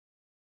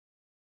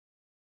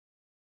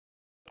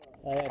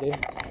Oh yeah, dude.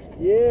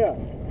 Yeah.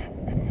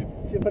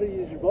 Shit, better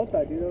use your bow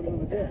tie, dude. That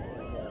was legit.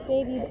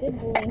 Baby, you did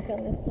blink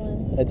on this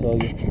one. I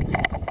told you.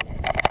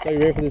 So you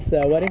ready for this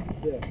wedding?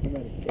 Yeah, I'm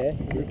ready. Yeah.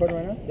 You recording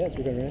right now? Yeah, it's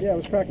recording right. Yeah, I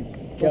was cracking.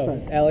 Yo,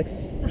 it's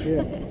Alex.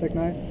 Yeah, Tech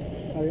 9.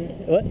 How are you?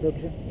 What? Real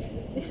quick.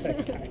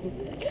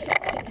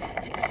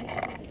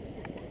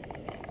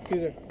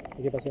 Caesar.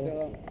 ¿Qué pasó?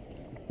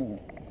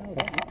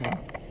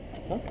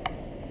 Huh?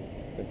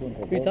 Who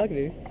are you talking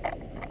to?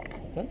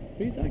 Huh?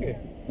 Who are you talking to?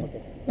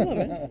 Okay. Come on,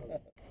 man.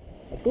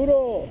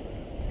 Arturo.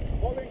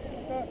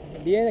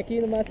 Bien aquí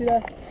nomás,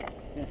 mira.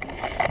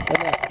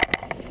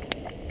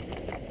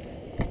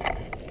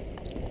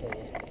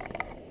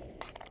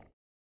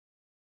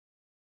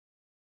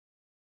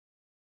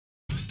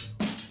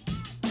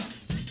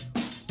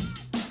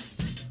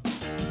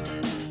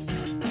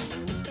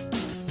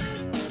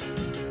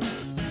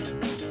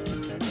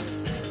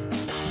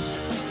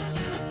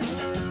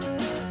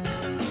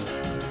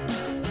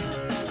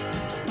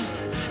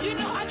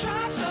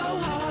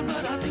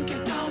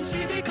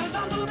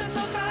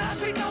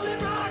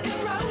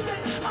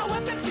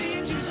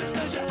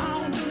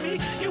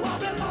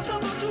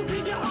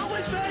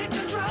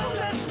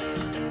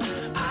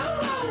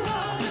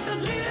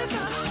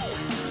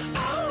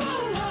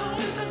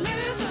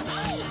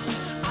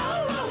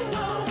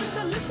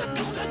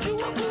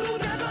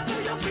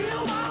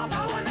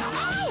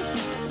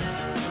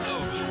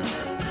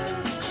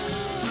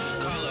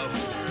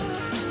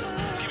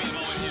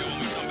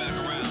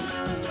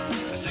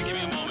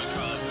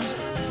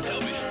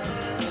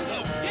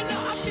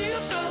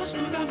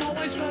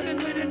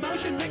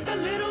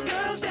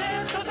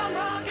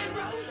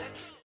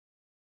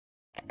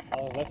 I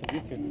was left with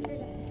you two.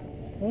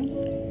 Huh? I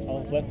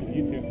was left with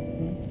you two.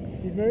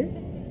 He's married?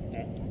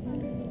 Yeah.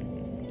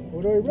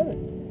 What about your brother?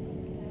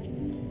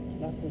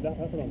 That's what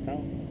don't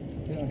count.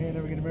 You know, he ain't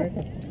never getting married?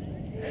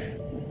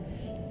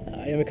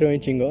 Yo me creo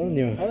bien chingón,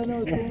 yo. I don't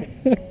know, it's cool.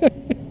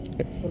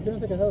 ¿Por qué no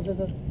se casado,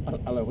 César?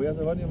 A la huella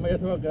se van y ya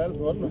se va a quedar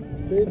solo.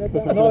 Sí,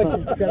 neta. No,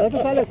 si al rato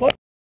sale el coche.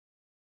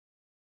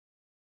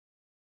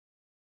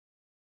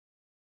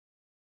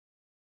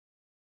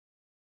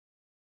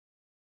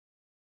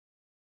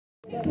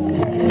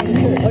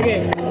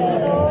 Okay.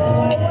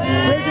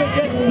 Sergio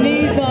just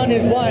sneezed on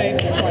his wife,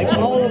 like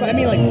all over. I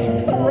mean, like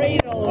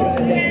sprayed all over.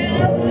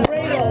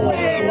 Sprayed all over.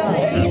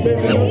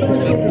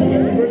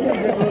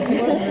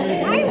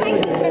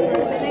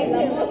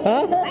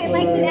 Huh? I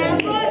like the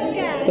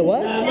mosca. The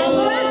what? La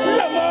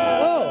mosca.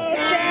 Oh.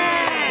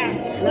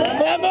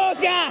 La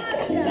mosca.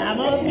 La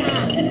mosca.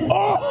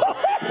 Oh.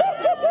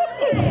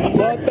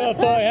 What the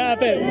fuck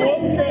happened?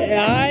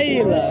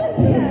 Ayla.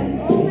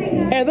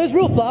 Hey, are those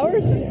real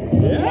flowers?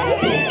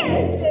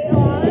 Yeah.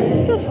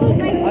 What the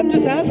fuck? I'm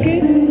just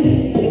asking.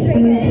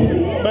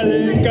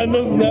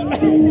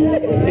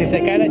 Si se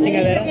cae la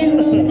chingadera.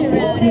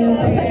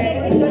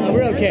 No,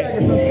 we're okay.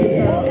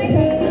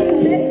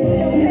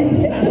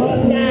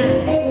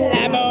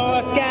 La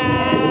mosca.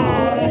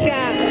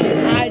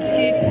 Hi,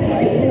 chiquit.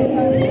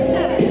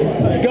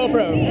 It's a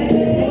GoPro.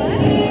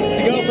 It's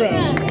a GoPro.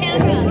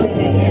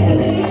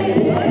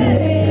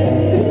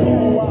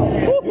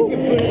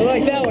 I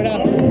like that one, huh?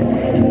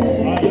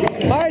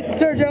 All right,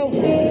 Sergio.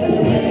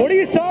 What are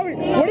you sorry?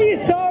 What are you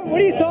sorry? What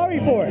are you sorry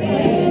for?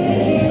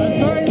 I'm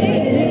sorry.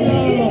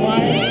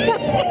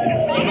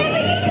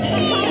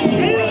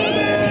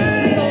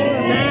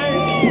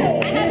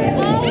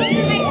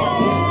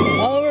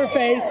 All over her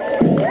face.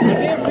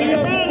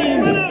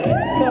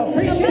 So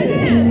appreciate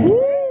it.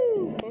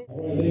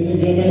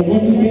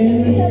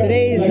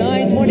 Today is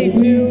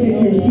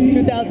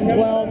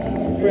 9/22/2012.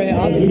 We're at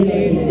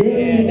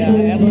Augi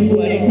and Evelyn's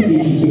wedding.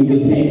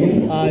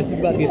 It's just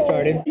about to get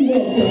started.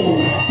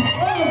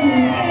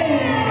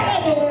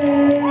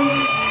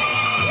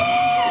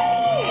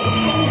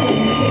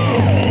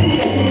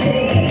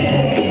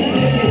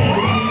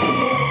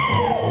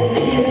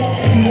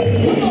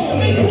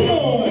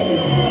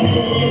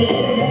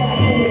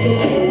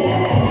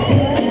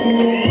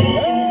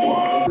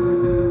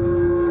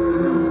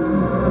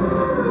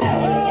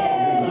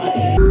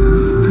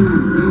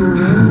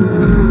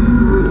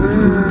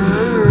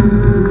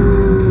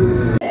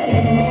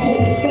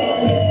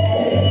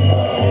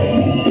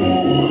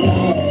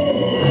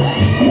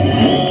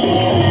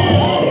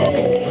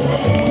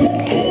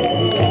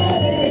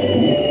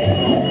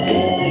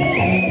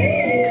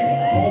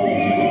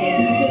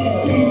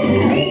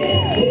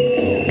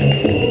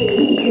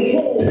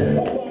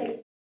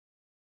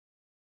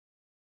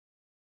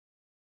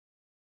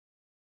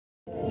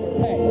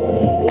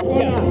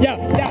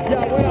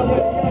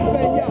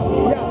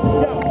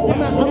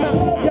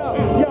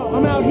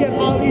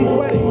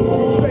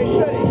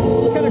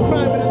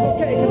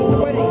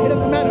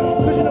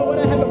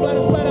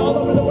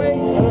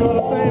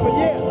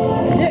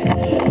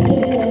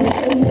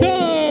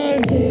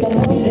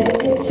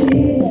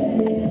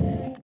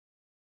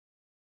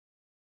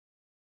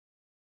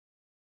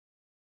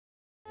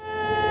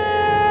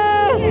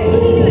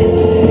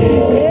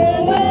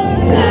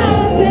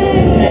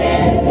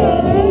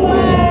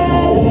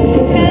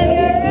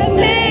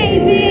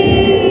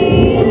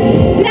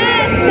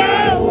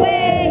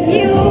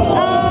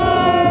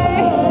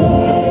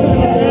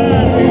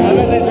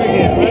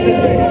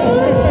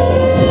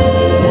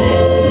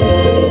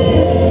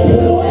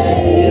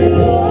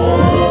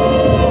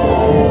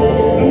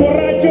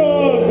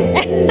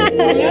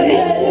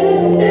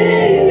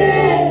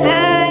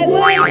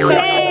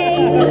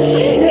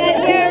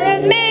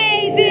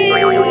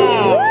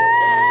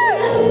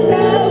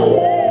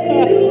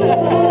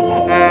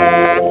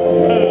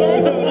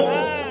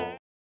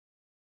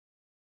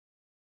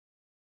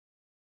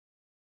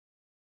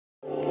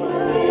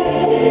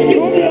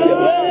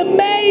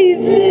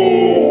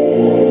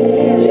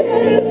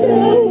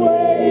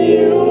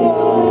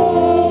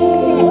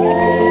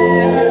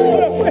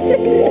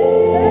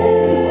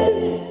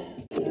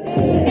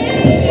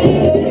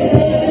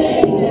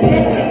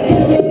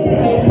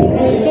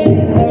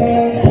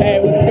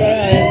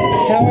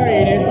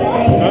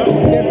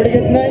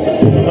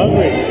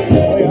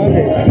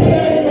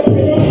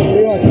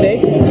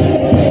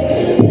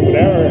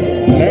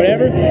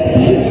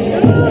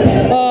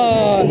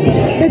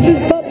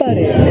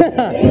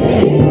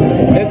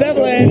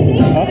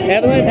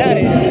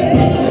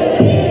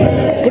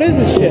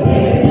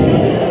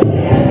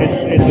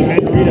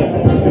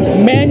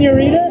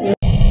 senorita?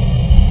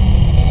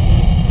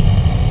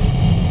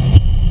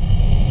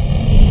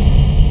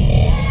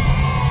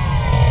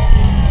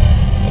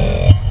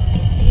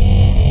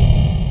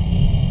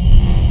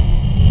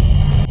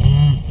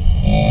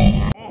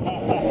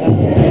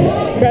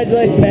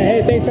 Congratulations, man.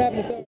 Hey, thanks for having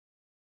us over.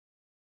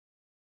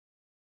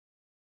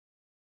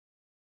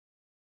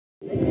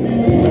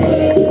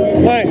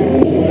 Alright,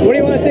 what do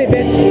you want to say,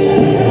 bitch?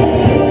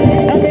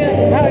 Tell me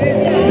how it is.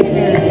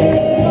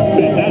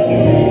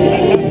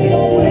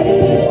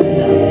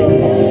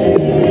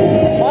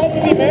 How to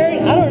be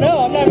married? I don't know.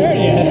 I'm not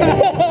married yet.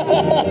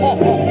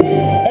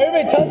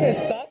 Everybody tells me it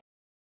sucks.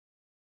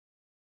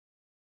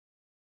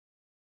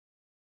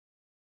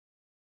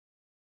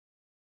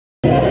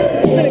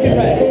 It's been a good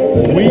ride.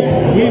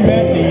 We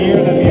met the year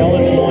that the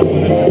eldest one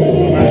was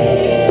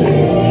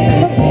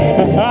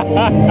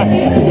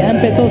Ya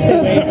empezó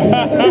usted, güey.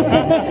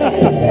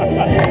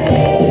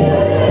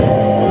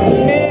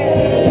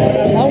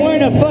 I'm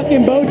wearing a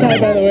fucking bow tie,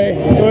 by the way.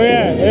 Oh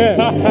yeah, yeah.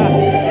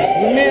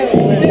 Man,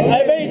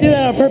 I bet you did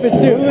that on purpose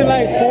too. We were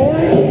like 4.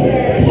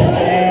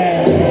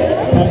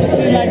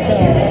 You like the,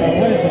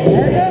 what is it,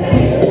 America?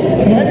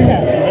 America.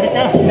 You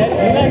like America?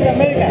 You like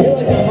America.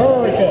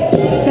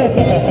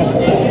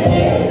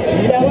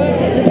 You know what?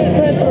 We've been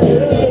friends for a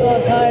really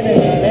long time, and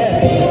man,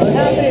 what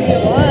happened if you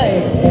lie?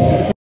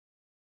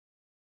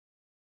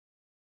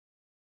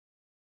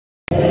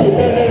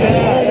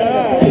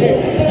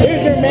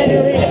 Here's your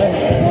mandarina.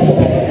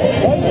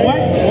 What?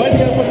 What? You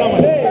gotta put that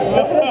one. Hey,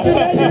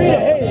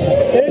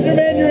 there's your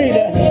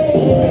mandarina.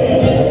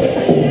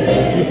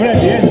 You put it at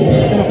the end.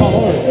 It's gonna fall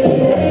over.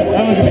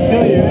 That one's gonna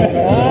kill you.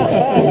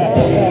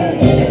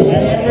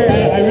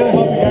 I really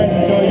hope you guys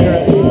enjoy your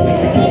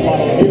tequila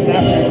bottle. Even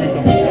after you drink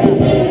them.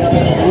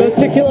 Those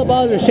tequila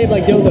bottles are shaped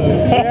like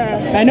dildos.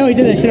 Yeah. I know he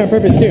did that shit on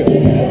purpose too.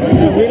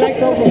 We like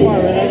the open bar.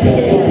 We like the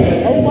open bar.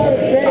 Open bar is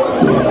great.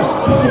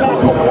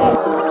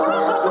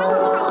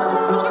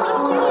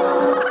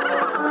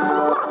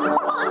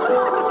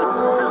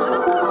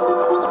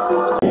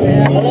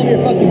 I love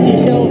your fucking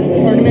seashell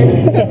ornament.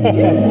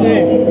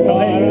 Hey,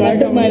 I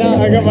took mine off.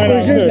 I got mine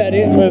Where's off, yours too. at,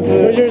 dude? Where's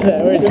yours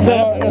at? Where's yours at?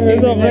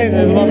 It's all amazing.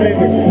 It's all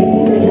amazing.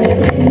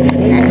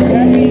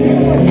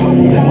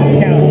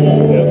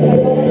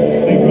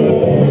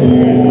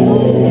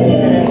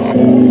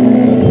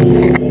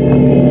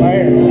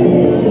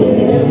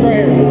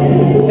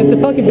 It's a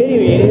fucking video,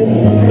 you idiot.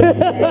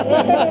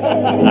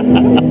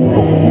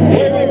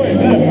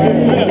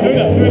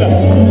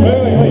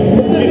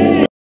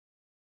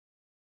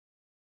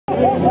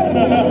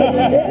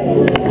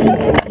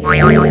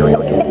 Wait.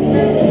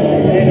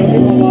 Hey, don't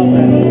give them off,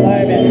 man.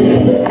 Alright, man.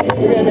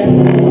 We're good, man.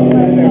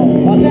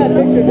 I'll send a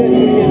picture of this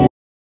when we get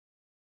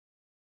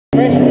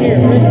freshman year.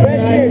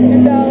 Freshman year,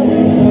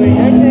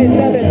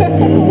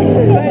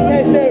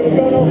 1987. We're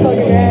going on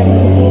fucking mad.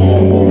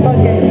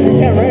 Fucking, we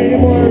can't write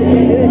anymore. We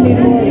can't do this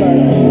anymore, but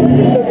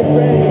we're still good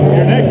friends.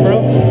 You're next, bro.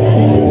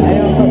 I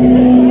know, fucking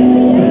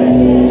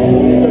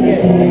okay.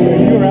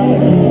 You were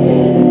Alex.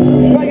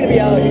 It's probably gonna be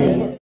Alex.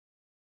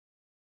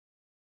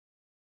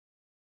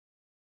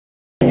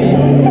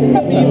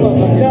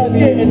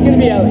 No, it's gonna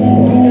be Alex.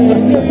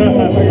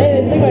 Hey,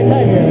 let's take my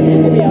time here. It's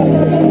gonna be Alex.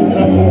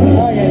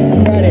 Alright guys,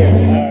 right here.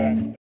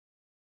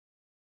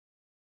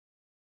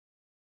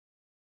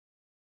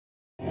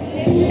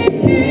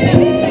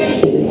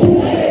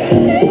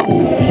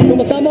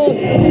 ¿Cómo estamos?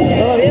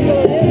 ¿Todo bien?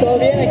 ¿Todo bien? ¿Todo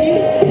bien aquí?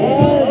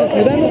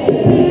 Disfrutando.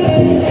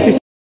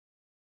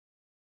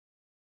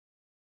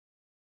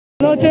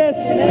 Buenas noches,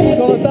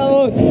 ¿cómo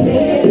estamos?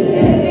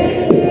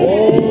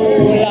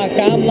 Oh, la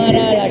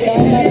cámara, la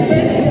cámara.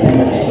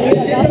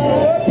 La cámara.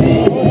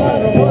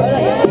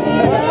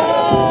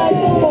 Ay,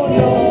 cómo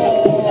no.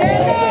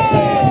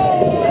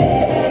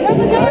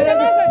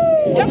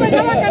 Yo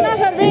pensaba que no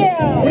servía.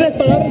 Unas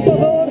palabras, por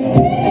favor.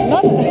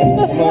 ¿Cómo qué?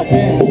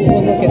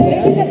 Pues lo que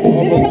sea. Dice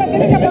que la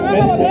tiene que pagar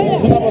la botella.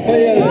 Una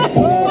botella de...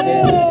 Oh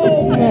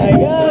my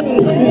God.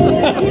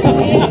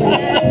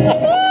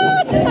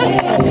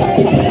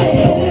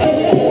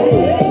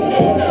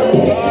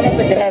 No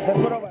te creas, es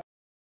broma.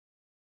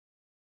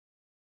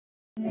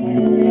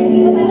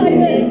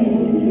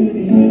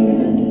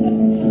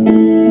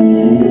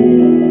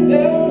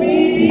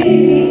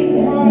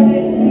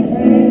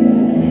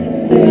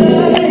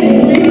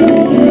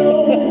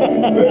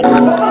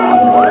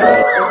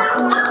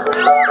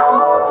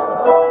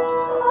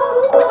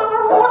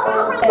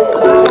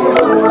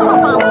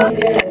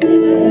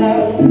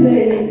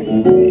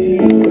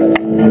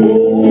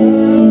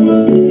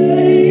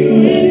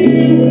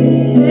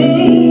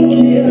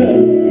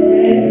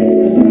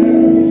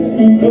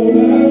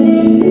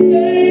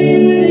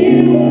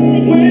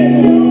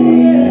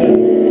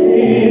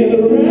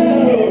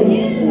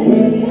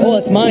 Oh,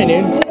 that's mine,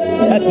 dude.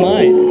 That's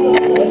mine.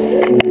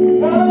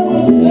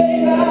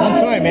 I'm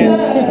sorry, man.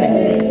 Excuse me.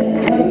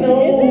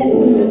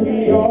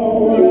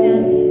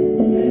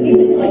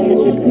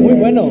 Muy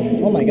bueno.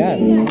 Oh my God.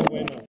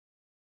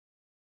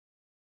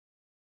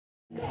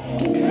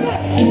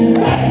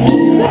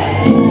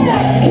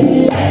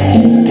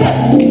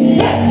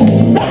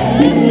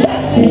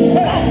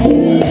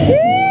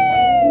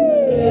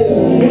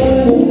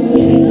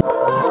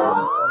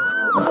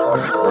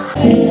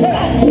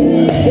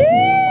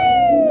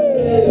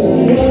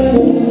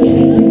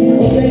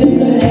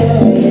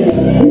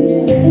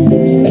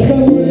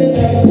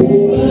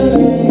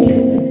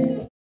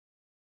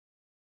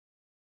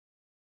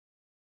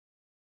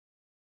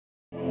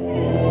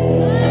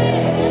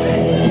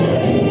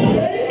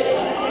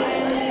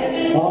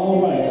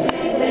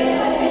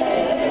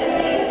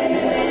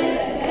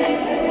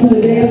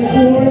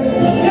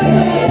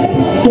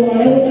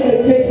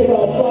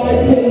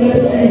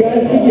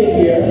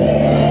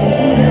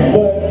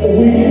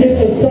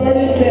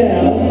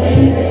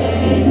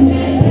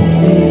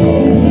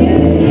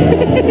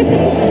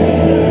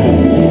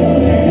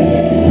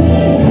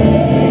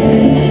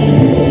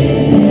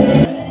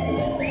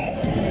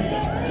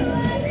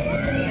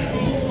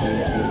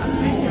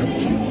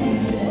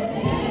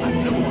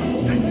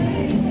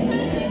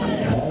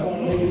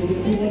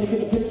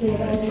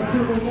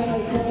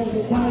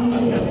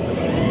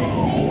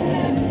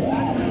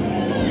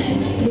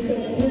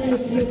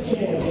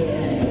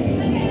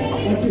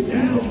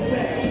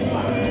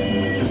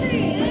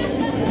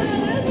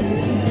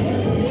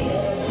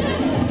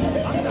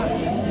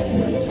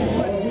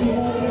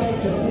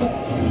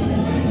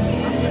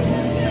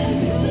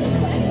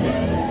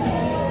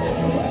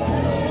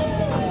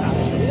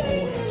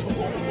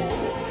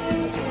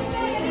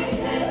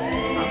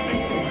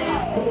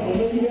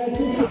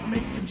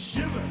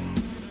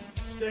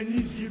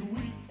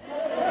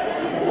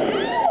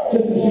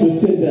 Just as she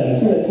was sitting down.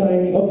 See that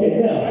timing? Okay,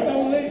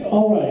 now.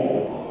 All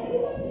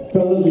right.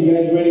 Fellas, you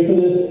guys ready for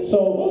this? So,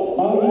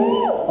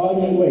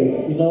 Augie,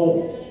 wait. You know,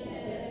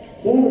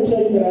 did I ever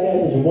tell you that I had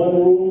this one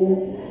rule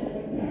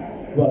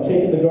about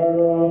taking the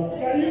garter off?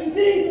 That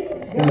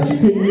you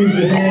couldn't use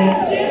your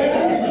hand?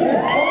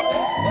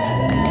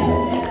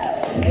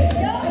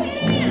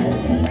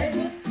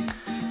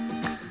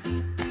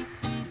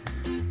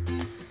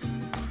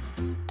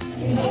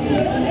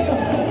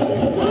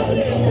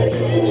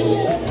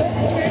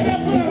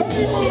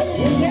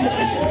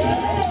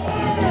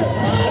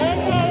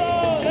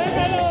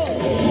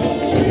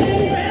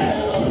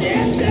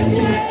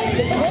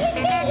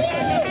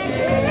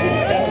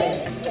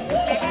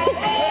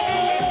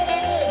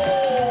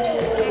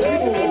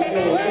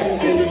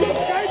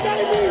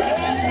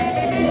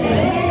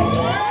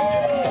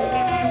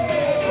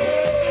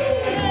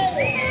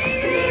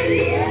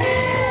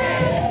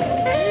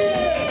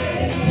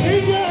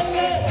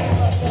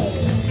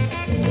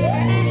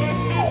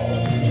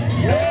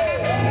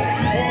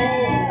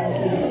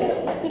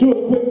 Do a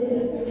quick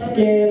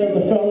scan of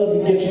the fellas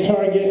and get your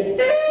target.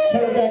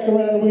 Turn back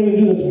around and we're going to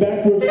do this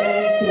backwards on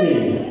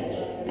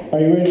 3. Are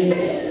you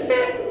ready?